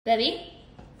Debbie,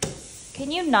 can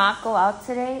you not go out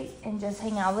today and just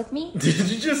hang out with me? Did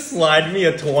you just slide me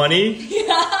a 20?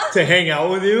 Yeah. To hang out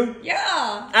with you?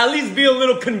 Yeah. At least be a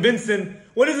little convincing.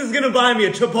 What is this gonna buy me?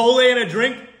 A Chipotle and a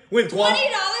drink? With $20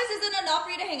 isn't enough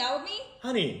for you to hang out with me?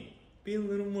 Honey, be a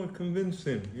little more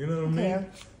convincing. You know what I mean?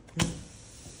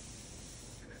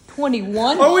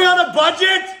 21? Are we on a budget?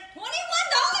 $21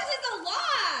 is a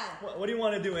lot! What do you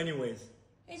want to do anyways?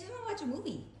 I just want to watch a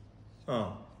movie.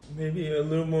 Oh, maybe a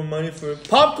little more money for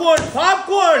popcorn!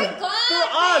 Popcorn! Oh my God,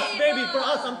 for us, babe. baby, for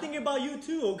us. I'm thinking about you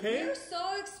too, okay? You're so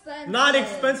expensive. Not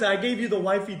expensive. I gave you the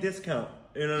wifey discount.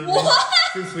 You know what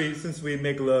I mean? Since we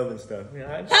make love and stuff.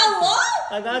 Yeah, Hello?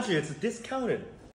 I got you. It's discounted.